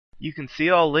You can see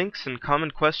all links and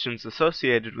common questions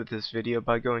associated with this video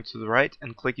by going to the right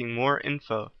and clicking more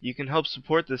info. You can help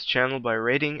support this channel by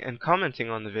rating and commenting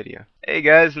on the video. Hey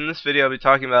guys, in this video I'll be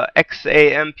talking about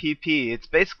Xampp. It's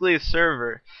basically a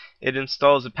server. It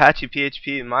installs Apache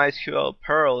PHP, MySQL,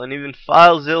 Perl, and even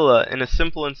FileZilla in a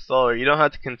simple installer. You don't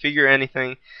have to configure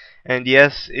anything, and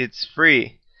yes, it's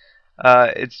free.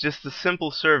 It's just a simple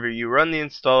server. You run the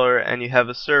installer and you have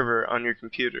a server on your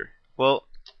computer. Well,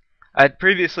 I'd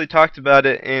previously talked about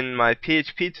it in my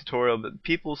PHP tutorial, but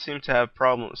people seem to have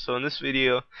problems. So in this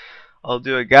video, I'll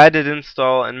do a guided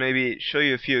install and maybe show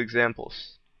you a few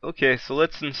examples. Okay, so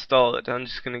let's install it. I'm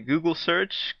just going to Google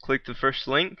search, click the first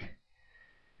link,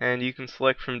 and you can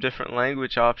select from different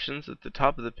language options at the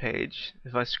top of the page.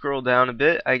 If I scroll down a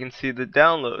bit, I can see the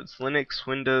downloads: Linux,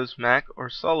 Windows, Mac, or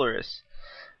Solaris.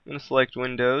 I'm going to select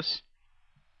Windows,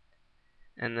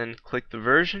 and then click the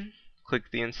version.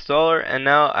 Click the installer, and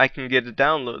now I can get a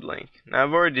download link. Now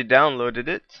I've already downloaded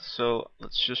it, so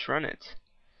let's just run it.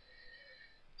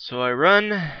 So I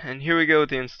run, and here we go with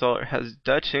the installer. It has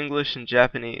Dutch, English, and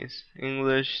Japanese.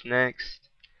 English, next.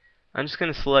 I'm just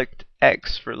going to select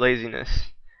X for laziness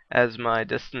as my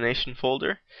destination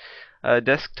folder. A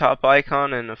desktop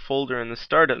icon and a folder in the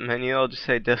startup menu. I'll just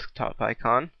say desktop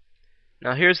icon.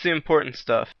 Now here's the important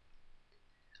stuff.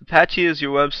 Apache is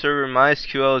your web server,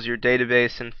 MySQL is your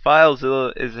database, and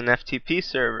FileZilla is an FTP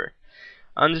server.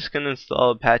 I'm just going to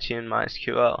install Apache and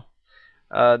MySQL.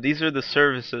 These are the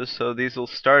services, so these will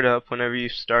start up whenever you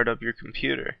start up your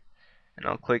computer. And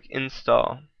I'll click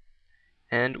install.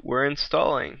 And we're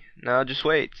installing. Now just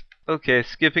wait. Okay,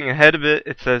 skipping ahead a bit,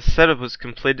 it says setup was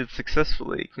completed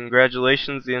successfully.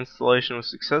 Congratulations, the installation was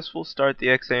successful. Start the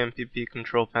Xampp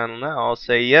control panel now. I'll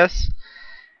say yes,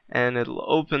 and it'll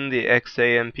open the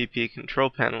Xampp control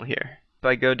panel here. If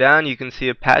I go down, you can see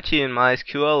Apache and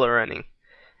MySQL are running.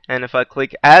 And if I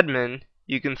click admin,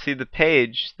 you can see the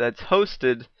page that's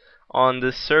hosted on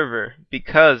this server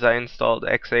because I installed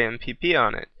Xampp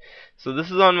on it. So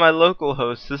this is on my local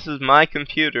host. This is my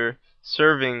computer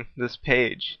serving this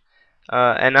page.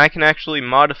 And I can actually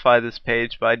modify this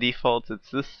page. By default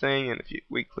it's this thing, and if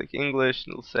we click English,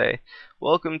 it'll say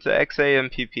welcome to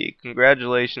Xampp,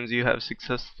 congratulations, you have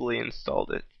successfully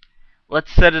installed it.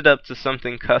 Let's set it up to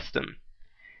something custom.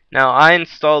 Now I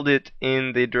installed it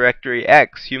in the directory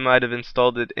X. You might have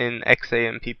installed it in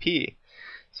Xampp.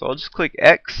 So I'll just click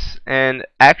X, and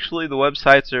actually the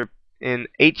websites are in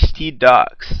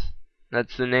htdocs.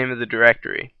 That's the name of the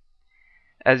directory.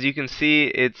 As you can see,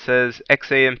 it says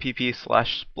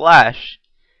xampp/splash,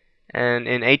 and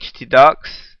in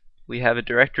htdocs we have a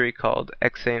directory called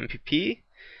xampp,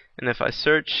 and if I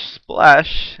search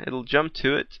splash, it'll jump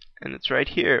to it, and it's right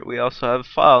here. We also have a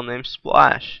file named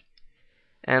splash.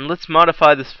 And let's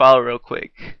modify this file real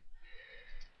quick.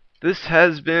 This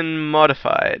has been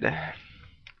modified.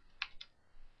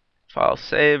 File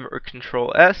save or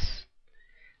Control S.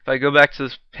 If I go back to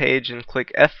this page and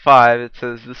click F5, it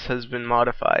says this has been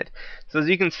modified. So as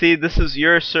you can see, this is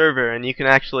your server, and you can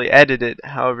actually edit it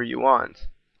however you want.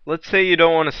 Let's say you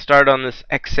don't want to start on this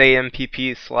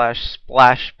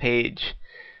xampp/splash page.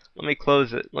 Let me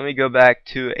close it. Let me go back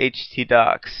to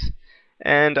htdocs.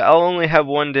 And I'll only have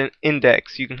one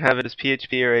index. You can have it as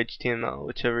PHP or HTML,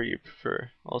 whichever you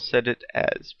prefer. I'll set it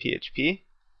as PHP.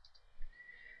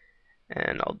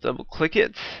 And I'll double click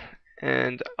it.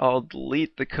 And I'll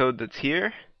delete the code that's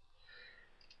here,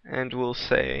 and we'll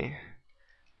say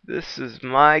this is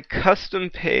my custom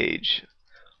page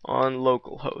on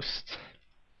localhost.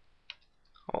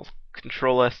 I'll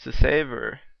Control S to save,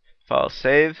 or file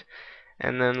save,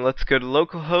 and then let's go to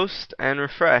localhost and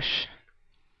refresh.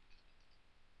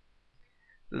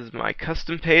 This is my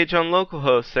custom page on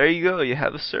localhost. There you go, you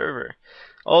have a server.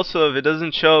 Also, if it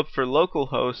doesn't show up for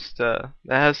localhost, that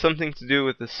has something to do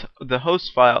with the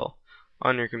host file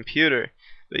on your computer,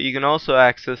 but you can also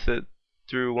access it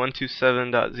through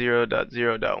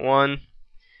 127.0.0.1,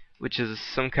 which is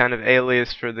some kind of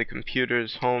alias for the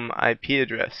computer's home IP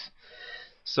address.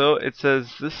 So it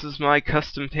says this is my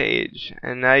custom page,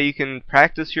 and now you can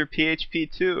practice your PHP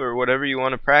too, or whatever you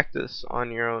want to practice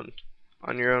on your own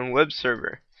web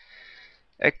server.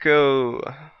 Echo,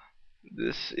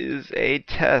 this is a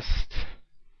test,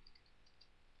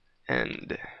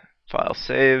 and file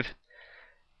save.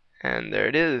 And there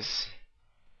it is.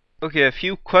 Okay, a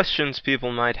few questions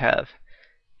people might have.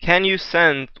 Can you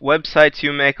send websites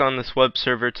you make on this web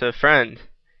server to a friend?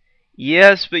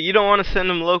 Yes, but you don't want to send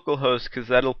them localhost because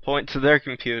that'll point to their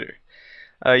computer.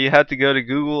 You have to go to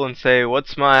Google and say,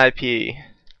 what's my IP?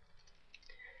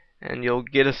 And you'll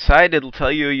get a site, it'll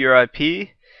tell you your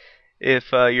IP,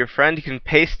 If your friend can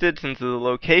paste it into the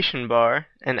location bar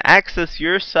and access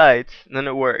your site, then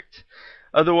it worked.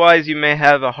 Otherwise, you may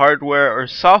have a hardware or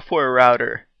software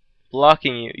router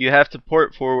blocking you. You have to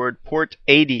port forward port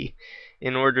 80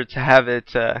 in order to have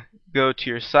it go to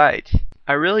your site.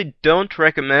 I really don't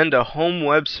recommend a home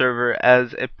web server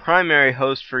as a primary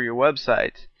host for your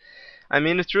website. I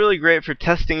mean, it's really great for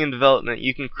testing and development.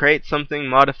 You can create something,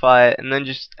 modify it, and then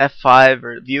just F5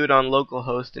 or view it on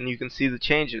localhost and you can see the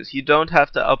changes. You don't have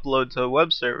to upload to a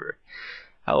web server.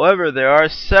 However, there are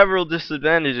several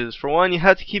disadvantages. For one, you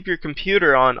have to keep your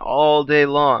computer on all day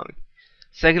long.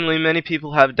 Secondly, many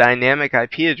people have dynamic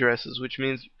IP addresses, which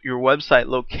means your website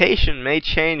location may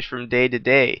change from day to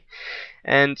day.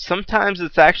 And sometimes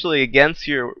it's actually against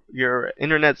your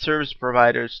internet service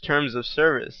provider's terms of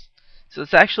service. So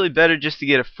it's actually better just to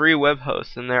get a free web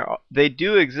host, and they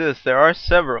do exist. There are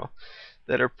several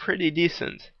that are pretty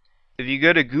decent. If you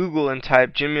go to Google and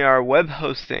type Jimmy R web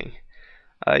hosting,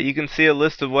 you can see a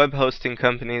list of web hosting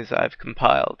companies I've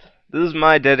compiled. This is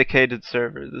my dedicated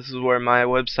server. This is where my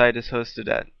website is hosted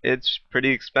at. It's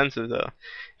pretty expensive though.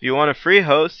 If you want a free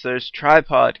host, there's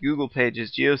Tripod, Google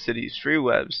Pages, GeoCities,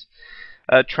 FreeWebs.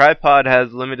 Tripod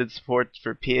has limited support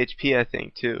for PHP, I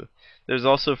think, too. There's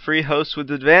also free hosts with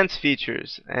advanced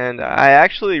features, and I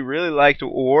actually really liked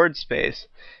AwardSpace.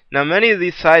 Now, many of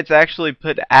these sites actually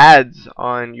put ads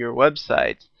on your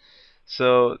website.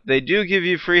 So they do give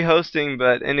you free hosting,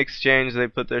 but in exchange they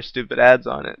put their stupid ads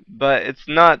on it. But it's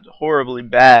not horribly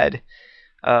bad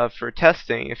for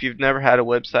testing. If you've never had a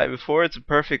website before, it's a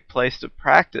perfect place to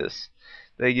practice.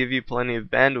 They give you plenty of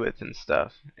bandwidth and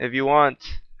stuff. If you want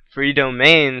free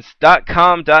domains,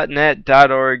 .com, .net,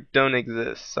 .org don't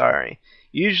exist. Sorry.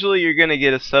 Usually you're going to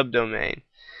get a subdomain.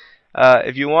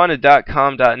 If you want a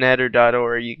 .com, .net, or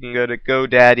 .org, you can go to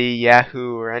GoDaddy,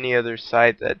 Yahoo, or any other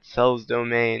site that sells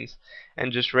domains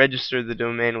and just register the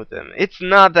domain with them. It's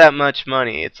not that much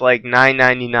money. It's like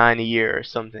 $9.99 a year or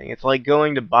something. It's like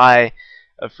going to buy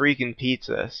a freaking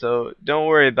pizza. So don't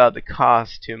worry about the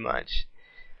cost too much.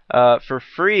 For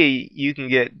free, you can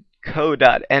get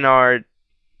co.nr.tk.zones.in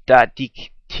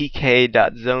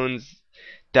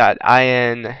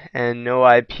and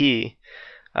noip.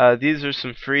 These are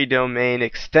some free domain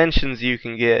extensions you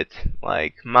can get,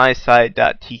 like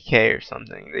mysite.tk or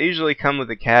something. They usually come with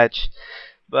a catch,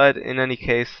 but in any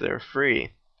case, they're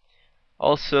free.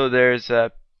 Also, there's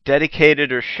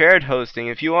dedicated or shared hosting.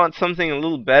 If you want something a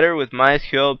little better with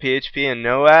MySQL, PHP, and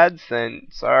no ads, then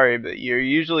sorry, but you're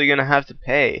usually going to have to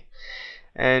pay.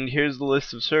 And here's the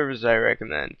list of servers I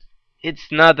recommend.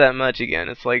 It's not that much again.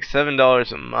 It's like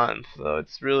 $7 a month, so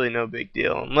it's really no big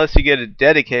deal. Unless you get a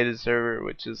dedicated server,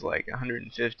 which is like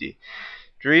 $150.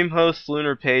 DreamHost,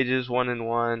 Lunar Pages,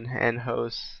 1&1, and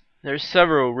hosts. There's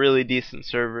several really decent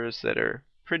servers that are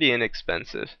pretty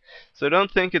inexpensive, so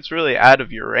don't think it's really out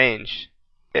of your range.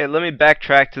 Okay, let me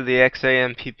backtrack to the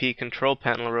Xampp control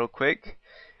panel real quick,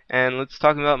 and let's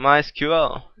talk about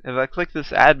MySQL. If I click this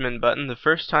admin button, the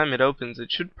first time it opens,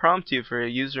 it should prompt you for a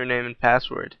username and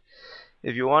password.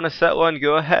 If you want to set one,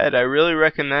 go ahead. I really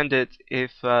recommend it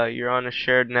if you're on a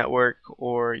shared network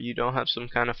or you don't have some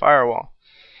kind of firewall.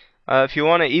 If you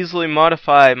want to easily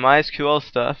modify MySQL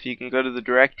stuff, you can go to the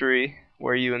directory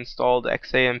where you installed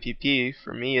Xampp,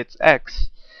 for me it's X,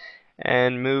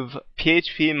 and move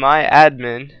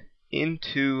phpMyAdmin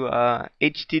into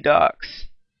htdocs.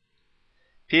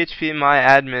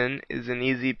 phpMyAdmin is an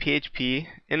easy PHP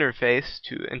interface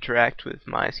to interact with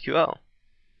MySQL.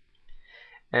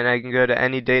 And I can go to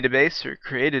any database or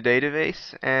create a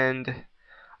database, and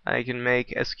I can make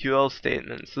SQL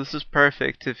statements. This is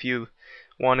perfect if you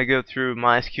want to go through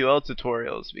MySQL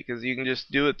tutorials, because you can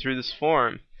just do it through this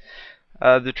form.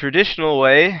 The traditional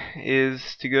way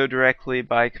is to go directly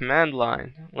by command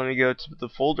line. Let me go to the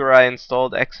folder I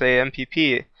installed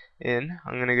Xampp in.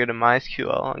 I'm going to go to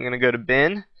MySQL. I'm going to go to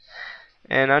bin,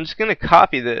 and I'm just going to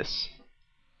copy this.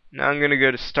 Now I'm going to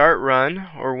go to Start Run,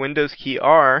 or Windows key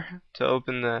R to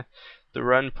open the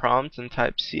run prompt, and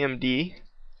type cmd.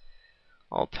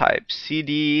 I'll type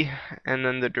cd and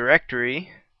then the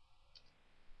directory.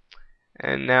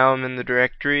 And now I'm in the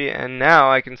directory, and now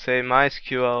I can say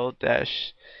MySQL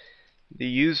dash the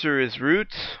user is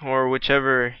root, or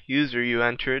whichever user you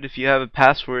entered. If you have a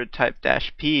password, type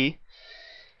 -p,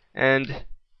 and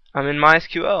I'm in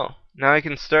MySQL. Now I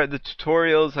can start the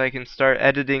tutorials, I can start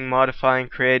editing, modifying,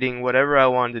 creating, whatever I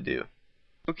want to do.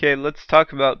 Okay, let's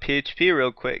talk about PHP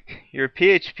real quick. Your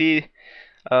PHP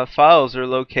files are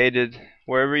located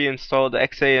wherever you installed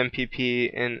Xampp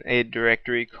in a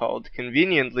directory called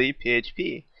conveniently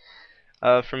PHP.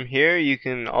 From here you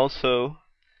can also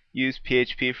use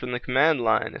PHP from the command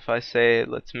line. If I say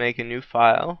let's make a new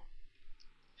file,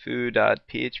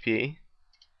 foo.php,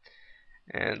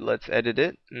 and let's edit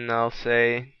it, and I'll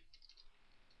say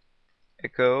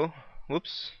echo,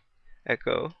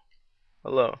 echo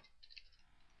hello.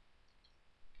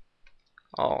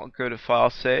 I'll go to file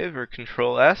save or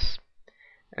control S,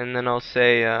 and then I'll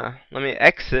say let me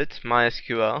exit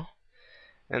MySQL,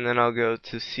 and then I'll go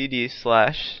to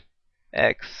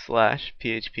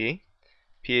cd/x/php,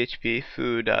 php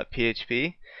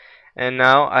foo.php, and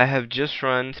now I have just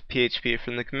run php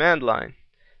from the command line.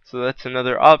 So that's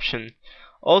another option.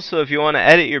 Also, if you want to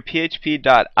edit your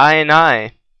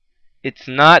php.ini, it's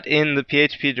not in the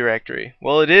PHP directory.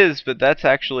 Well, it is, but that's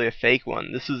actually a fake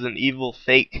one. This is an evil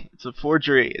fake. It's a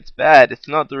forgery. It's bad. It's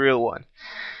not the real one.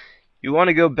 You want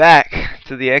to go back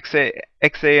to the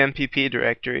Xampp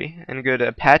directory and go to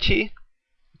Apache,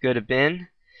 go to bin,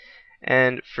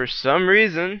 and for some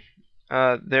reason,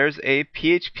 there's a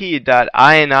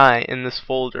php.ini in this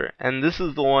folder, and this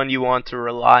is the one you want to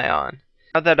rely on.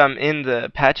 Now that I'm in the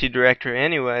Apache directory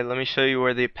anyway, let me show you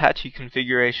where the Apache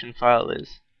configuration file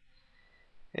is.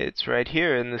 It's right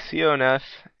here in the conf,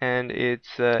 and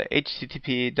it's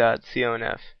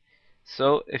http.conf.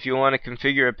 So if you want to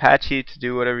configure Apache to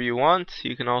do whatever you want,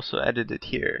 you can also edit it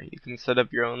here. You can set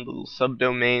up your own little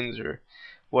subdomains or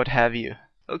what have you.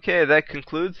 Okay, that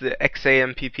concludes the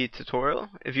Xampp tutorial.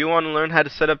 If you want to learn how to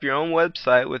set up your own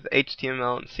website with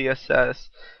HTML and CSS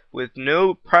with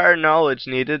no prior knowledge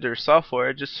needed or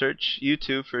software, just search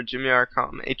YouTube for Jimmy R.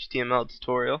 Compton HTML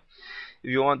tutorial. If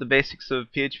you want the basics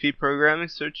of PHP programming,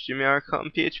 search Jimmy R.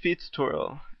 Compton PHP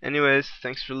tutorial. Anyways,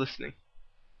 thanks for listening.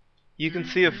 You can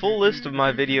see a full list of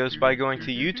my videos by going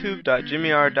to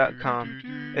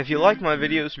youtube.jimmyr.com. If you like my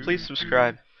videos, please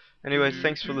subscribe. Anyways,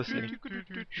 thanks for listening.